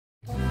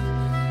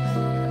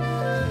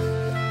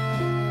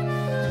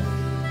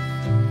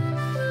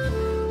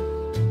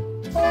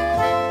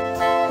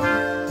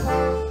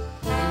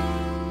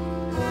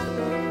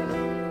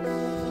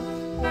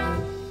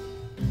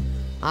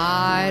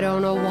I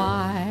don't know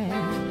why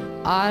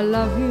I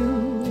love you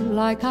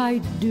like I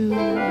do.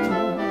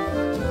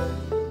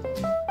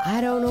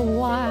 I don't know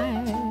why,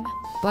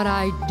 but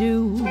I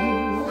do.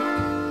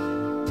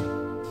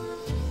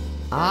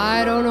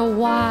 I don't know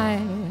why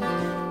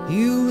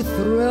you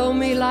thrill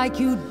me like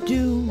you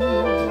do.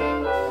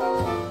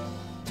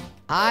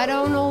 I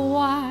don't know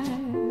why,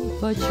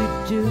 but you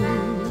do.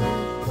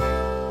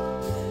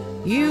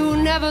 You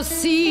never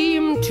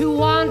seem to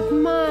want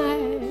my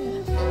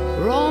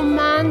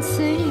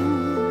romancing.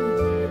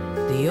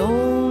 The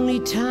only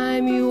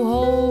time you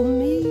hold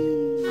me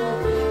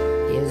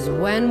is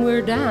when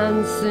we're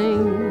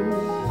dancing.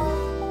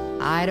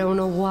 I don't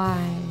know why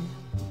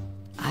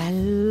I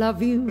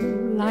love you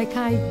like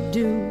I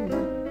do.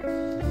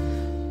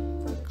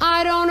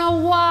 I don't know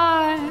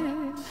why,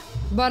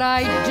 but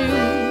I do.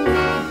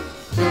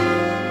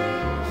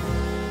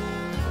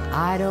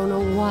 I don't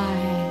know why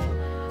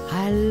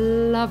I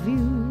love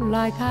you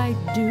like I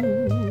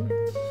do.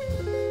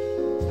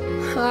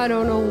 I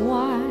don't know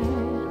why,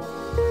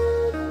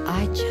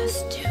 I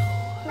just do.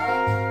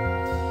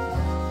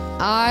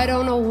 I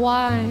don't know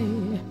why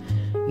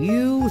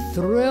you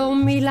thrill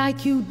me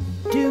like you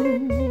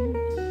do.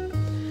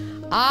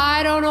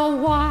 I don't know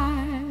why,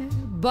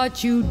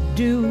 but you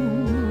do.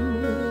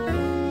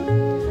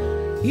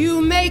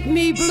 You make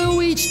me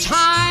blue each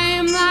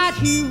time that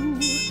you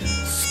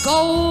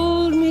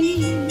scold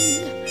me.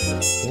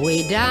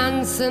 We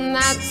dance and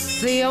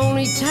that's the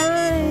only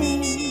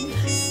time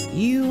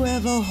you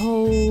ever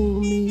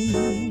hold me.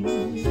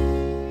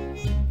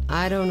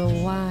 I don't know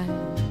why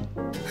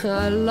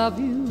I love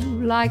you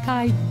like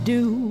I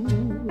do.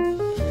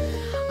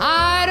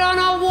 I don't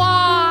know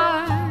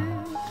why,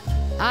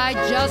 I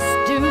just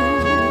do.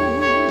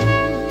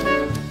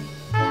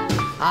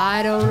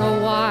 I don't know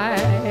why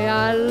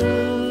I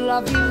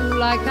love you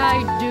like I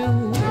do.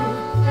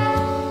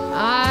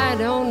 I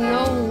don't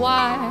know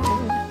why,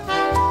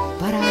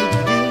 but I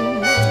do.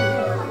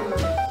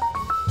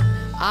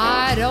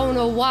 I don't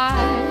know why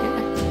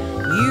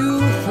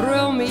you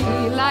thrill me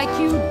like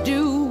you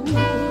do.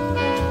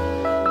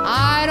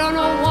 I don't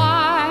know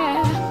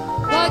why,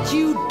 but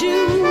you do.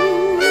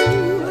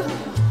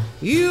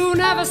 You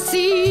never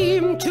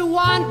seem to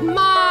want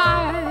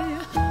my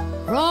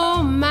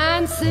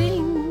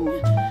romancing.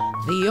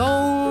 The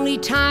only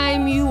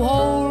time you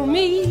hold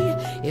me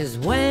is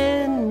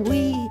when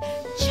we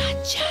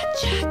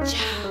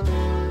cha-cha-cha-cha.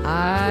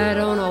 I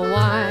don't know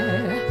why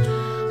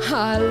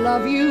I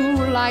love you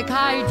like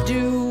I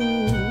do.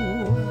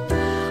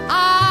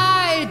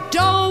 I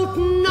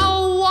don't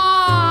know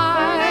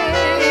why,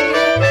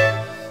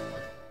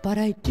 but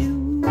I do.